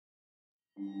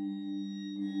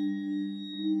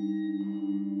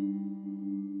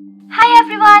Hi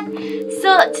everyone!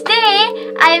 So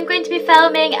today I am going to be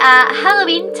filming a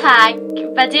Halloween tag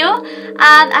video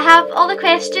and I have all the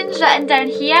questions written down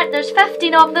here. There's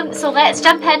 15 of them, so let's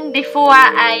jump in before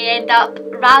I end up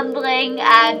rambling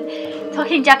and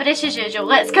talking gibberish as usual.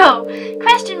 Let's go!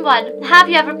 Question 1. Have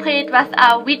you ever played with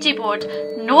a Ouija board?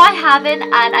 No, I haven't,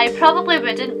 and I probably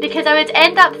wouldn't because I would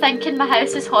end up thinking my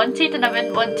house is haunted and I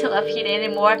wouldn't want to live here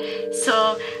anymore,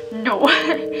 so no.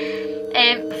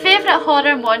 Favourite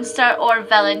horror monster or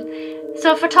villain?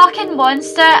 So if we're talking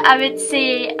monster, I would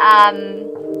say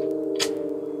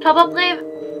probably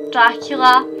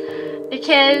Dracula,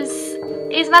 because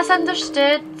he's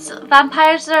misunderstood.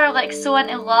 Vampires are like so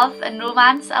into love and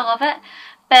romance, I love it.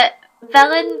 But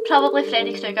villain, probably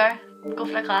Freddy Krueger. Go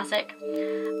for a classic.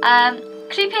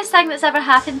 Creepiest thing that's ever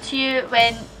happened to you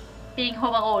when being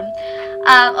home alone?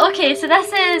 Okay, so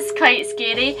this is quite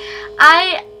scary.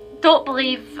 I don't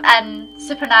believe in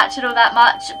supernatural that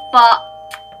much, but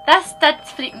this did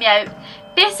freak me out.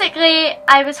 Basically,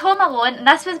 I was home alone, and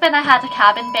this was when I had a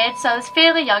cabin bed, so I was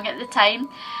fairly young at the time.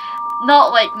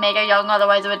 Not like mega young,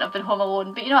 otherwise I wouldn't have been home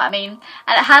alone, but you know what I mean.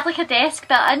 And it had like a desk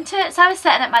built into it, so I was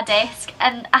sitting at my desk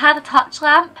and I had a touch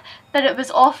lamp, but it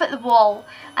was off at the wall.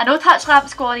 I know touch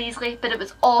lamps go on easily, but it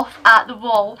was off at the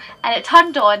wall and it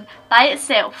turned on by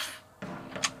itself.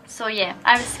 So yeah,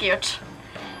 I was scared.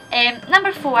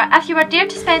 Number 4, if you were dared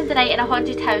to spend the night in a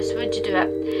haunted house, would you do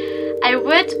it? I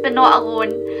would, but not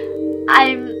alone.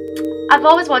 I've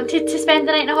always wanted to spend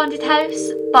the night in a haunted house,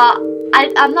 but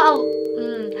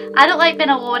I don't like being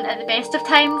alone at the best of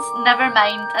times, never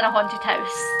mind in a haunted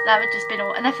house. That would just be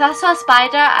no. And if I saw a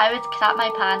spider, I would crap my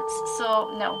pants,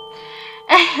 so no.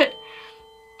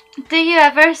 Do you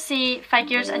ever see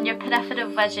figures in your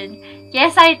peripheral vision?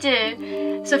 Yes, I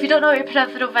do. So if you don't know what your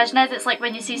peripheral vision is, it's like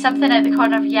when you see something out the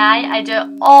corner of your eye. I do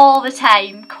it all the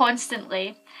time,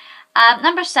 constantly.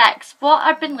 Number 6, what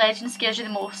urban legend scares you the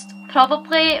most?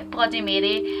 Probably Bloody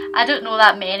Mary. I don't know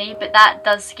that many, but that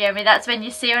does scare me. That's when you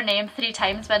say her name 3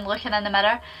 times when looking in the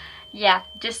mirror. Yeah,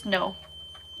 just no.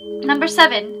 Number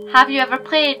 7, have you ever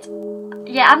played...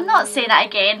 Yeah, I'm not saying it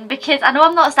again because I know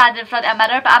I'm not standing in front of a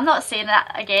mirror, but I'm not saying it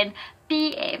again.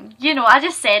 BM. You know, I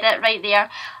just said it right there.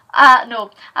 No,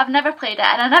 I've never played it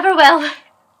and I never will.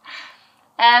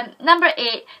 Number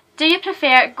 8, do you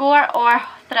prefer gore or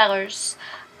thrillers?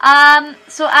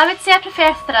 So I would say I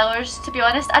prefer thrillers, to be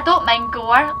honest. I don't mind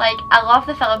gore, like I love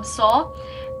the film Saw,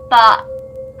 but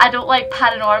I don't like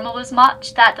paranormal as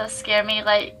much. That does scare me.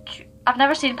 Like, I've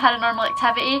never seen Paranormal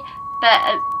Activity,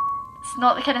 but it's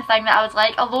not the kind of thing that I would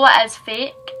like. Although it is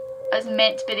fake, it's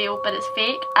meant to be real, but it's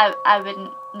fake, I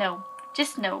wouldn't, no,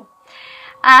 just no.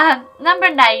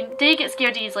 Number 9, do you get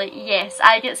scared easily? Yes,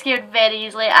 I get scared very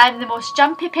easily. I'm the most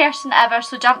jumpy person ever,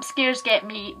 so jump scares get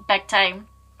me big time.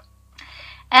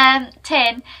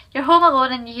 10, you're home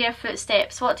alone and you hear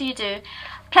footsteps, what do you do?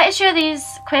 Pretty sure these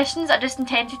questions are just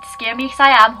intended to scare me because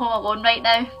I am home alone right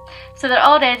now. So they're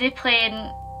already playing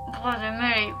Bloody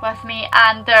Mary with me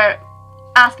and they're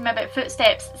asking me about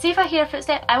footsteps. See, if I hear a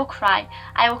footstep, I will cry.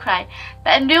 I will cry.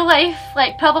 But in real life,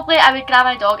 like, probably I would grab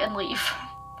my dog and leave.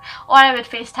 Or I would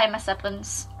FaceTime my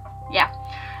siblings. Yeah.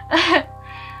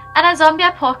 In a zombie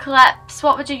apocalypse,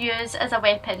 what would you use as a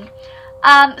weapon?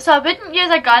 So I wouldn't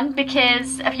use a gun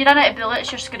because if you run out of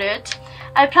bullets, you're screwed.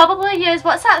 I'd probably use,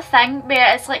 what's that thing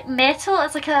where it's like metal,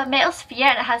 it's like a metal sphere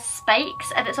and it has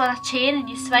spikes and it's on a chain and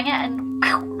you swing it and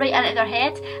right into their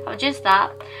head. I would use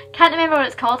that. Can't remember what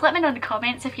it's called, let me know in the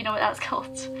comments if you know what that's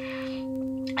called.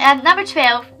 Number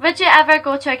 12, would you ever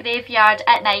go to a graveyard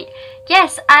at night?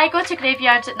 Yes, I go to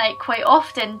graveyards at night quite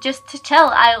often just to chill.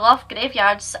 I love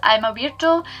graveyards. I'm a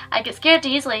weirdo. I get scared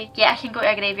easily. Yeah, I can go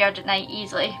to a graveyard at night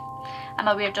easily. I'm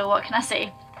a weirdo, what can I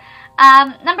say?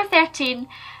 Number 13,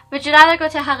 would you rather go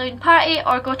to a Halloween party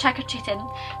or go trick-or-treating?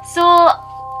 So,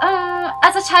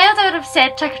 as a child I would have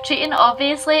said trick-or-treating,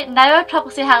 obviously. Now I'd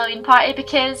probably say Halloween party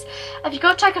because if you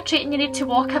go trick-or-treating you need to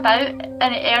walk about and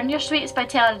earn your sweets by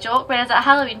telling a joke, whereas at a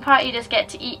Halloween party you just get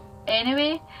to eat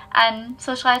anyway and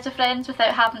socialise with friends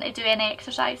without having to do any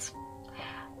exercise.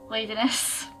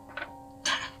 Laziness.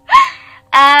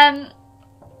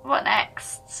 What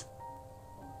next?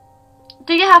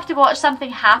 Do you have to watch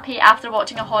something happy after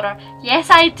watching a horror? Yes,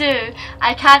 I do.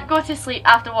 I can't go to sleep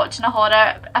after watching a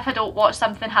horror if I don't watch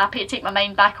something happy to take my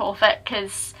mind back off it,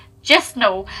 because just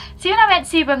no. See, when I went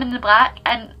to see Women in Black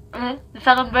and the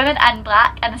film Women in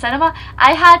Black in the cinema,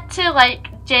 I had to like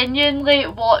genuinely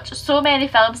watch so many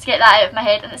films to get that out of my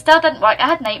head and it still didn't work. I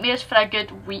had nightmares for a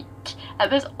good week.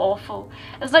 It was awful.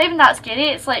 It's not even that scary,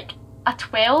 it's like a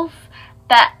 12,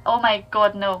 but oh my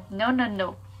god, no. No, no,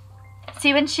 no.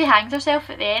 See when she hangs herself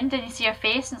at the end and you see her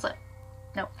face and it's like,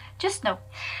 no, just no.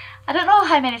 I don't know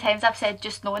how many times I've said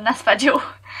just no in this video.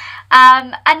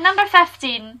 And number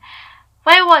 15,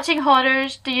 while watching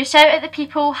horrors, do you shout at the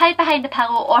people, hide behind a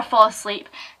pillow or fall asleep?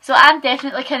 So I'm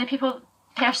definitely kind of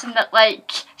person that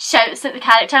like shouts at the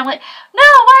character. I'm like, no,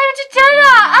 why would you do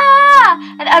that?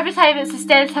 Ah! And every time it's a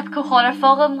stereotypical horror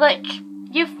film, I'm like,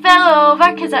 you fell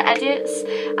over because they're idiots.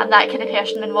 I'm that kind of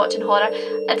person when watching horror.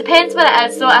 It depends what it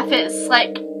is though. If it's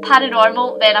like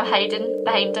paranormal, then I'm hiding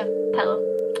behind a pillow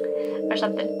or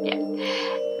something. Yeah.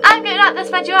 I'm going to wrap this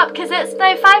video up because it's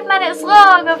now 5 minutes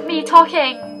long of me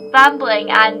talking,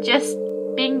 rambling and just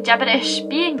being gibberish.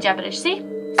 See?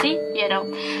 You know.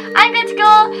 I'm going to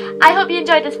go. I hope you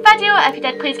enjoyed this video. If you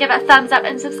did, please give it a thumbs up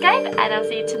and subscribe. And I'll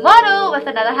see you tomorrow with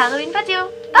another Halloween video.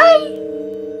 Bye!